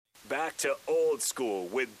back to Old School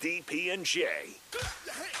with DP and J. Clap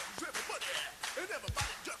your hands, everybody, and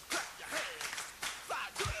everybody just clap your hands. Fly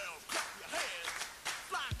girls, clap your hands.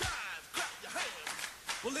 Fly guys, clap your hands.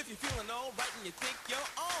 Well, if you're feeling all right and you think you're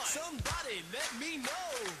on, somebody let me know.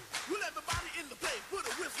 Will everybody in the place put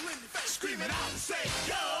a whistle in your face, screaming out and say,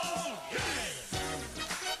 yo, yeah.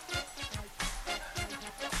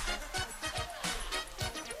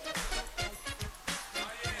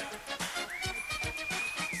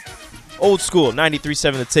 Old School,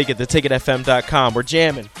 93.7 The Ticket, theticketfm.com. We're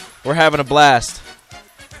jamming. We're having a blast.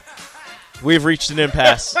 We've reached an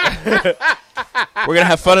impasse. We're going to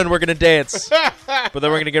have fun and we're going to dance. But then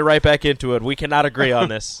we're going to get right back into it. We cannot agree on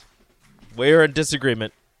this. We're in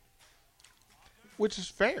disagreement. Which is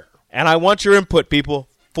fair. And I want your input, people.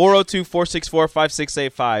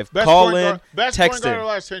 402-464-5685. Call in, best text point in. guard of the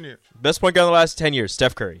last 10 years. Best point guard of the last 10 years,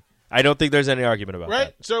 Steph Curry. I don't think there's any argument about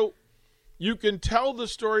Right? that. So you can tell the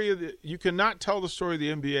story of you cannot tell the story of the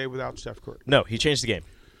NBA without Steph Curry. No, he changed the game.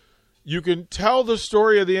 You can tell the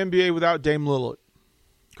story of the NBA without Dame Lillard.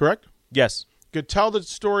 Correct? Yes. You can tell the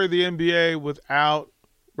story of the NBA without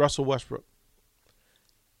Russell Westbrook.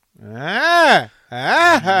 No.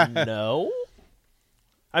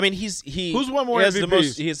 I mean, Who's won more he has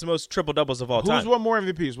MVPs? He has the most triple doubles of all time. Who's won more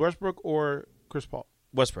MVPs, Westbrook or Chris Paul?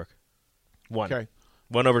 Westbrook. One. Okay.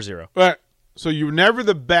 1 over 0. All right. So you were never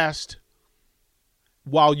the best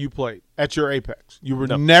while you played at your apex. You were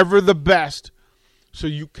never the best, so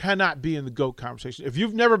you cannot be in the GOAT conversation. If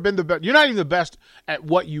you've never been the best, you're not even the best at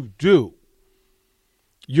what you do.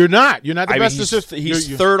 You're not. You're not the best assist.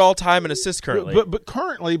 He's third all time in assists currently. But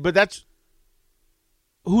currently, that's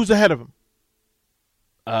who's ahead of him?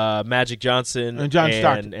 Magic Johnson and John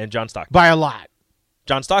Stockton. And John Stockton. By a lot.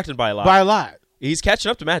 John Stockton by a lot. By a lot. He's catching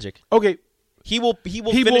up to Magic. Okay. He will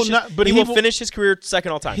finish his career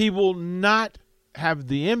second all time. He will not have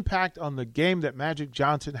the impact on the game that Magic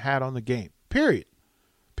Johnson had on the game. Period.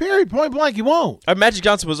 Point blank, he won't. Magic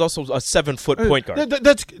Johnson was also a 7-foot point guard.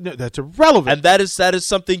 That's irrelevant. And that is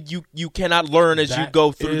something you cannot learn as you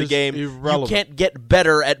go through the game. Irrelevant. You can't get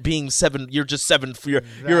better at being 7. You're just 7.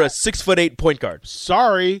 You're a 6'8" point guard.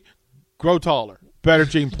 Sorry, grow taller. Better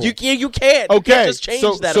gene pool. You can't. Okay. You can't just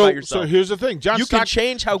change that about yourself. So here's the thing. You can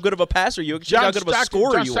change how good of a passer you are. How good of a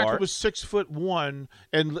scorer you are. John Stockton was 6'1"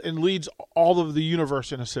 and leads all of the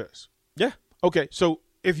universe in assists. Yeah. Okay, so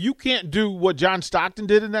if you can't do what John Stockton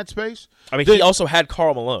did in that space, I mean, he also had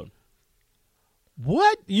Karl Malone.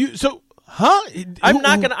 What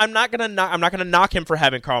I'm not gonna knock him for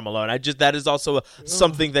having Karl Malone. That is also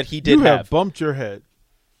something that he did you have. Bumped your head.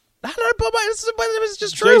 How did I bump my? It was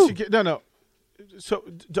just true. No. So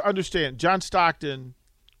to understand, John Stockton,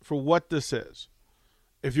 for what this is,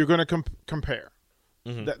 if you're going to compare,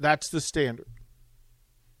 that's the standard.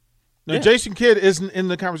 Now, Jason Kidd isn't in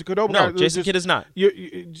the conversation. Jason Kidd is not.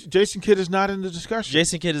 Jason Kidd is not in the discussion.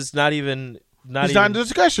 Jason Kidd is not even. He's not in the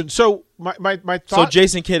discussion. So my thought. So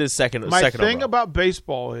Jason Kidd is second. My second thing overall. about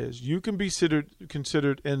baseball is you can be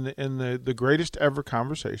considered in the greatest ever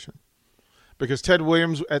conversation, because Ted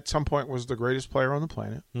Williams at some point was the greatest player on the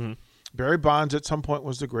planet. Mm-hmm. Barry Bonds at some point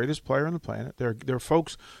was the greatest player on the planet. There are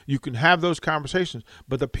folks you can have those conversations,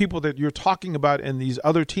 but the people that you're talking about in these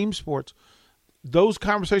other team sports, those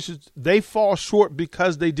conversations, they fall short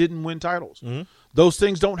because they didn't win titles. Mm-hmm. Those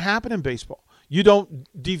things don't happen in baseball. You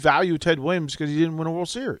don't devalue Ted Williams because he didn't win a World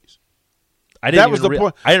Series. Point.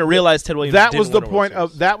 I didn't realize Ted Williams. That was the point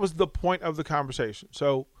of the conversation.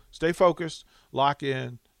 So stay focused, lock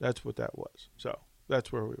in. That's what that was. So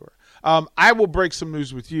that's where we were. I will break some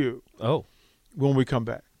news with you. Oh, when we come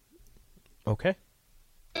back. Okay.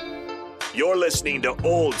 You're listening to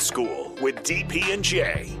Old School with DP and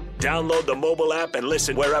J. Download the mobile app and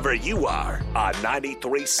listen wherever you are on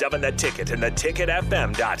 93.7 The Ticket and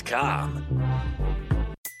theticketfm.com.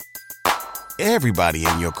 Everybody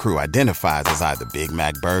in your crew identifies as either Big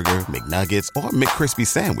Mac Burger, McNuggets, or McCrispy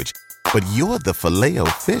Sandwich. But you're the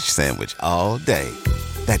Filet-O-Fish Sandwich all day.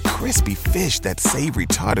 That crispy fish, that savory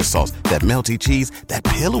tartar sauce, that melty cheese, that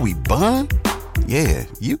pillowy bun. Yeah,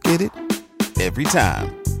 you get it. Every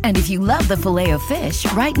time. And if you love the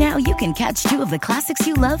Filet-O-Fish, right now you can catch 2 of the classics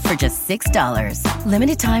you love for just $6.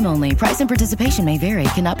 Limited time only. Price and participation may vary.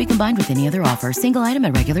 Cannot be combined with any other offer. Single item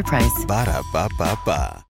at regular price. Ba-da-ba-ba-ba.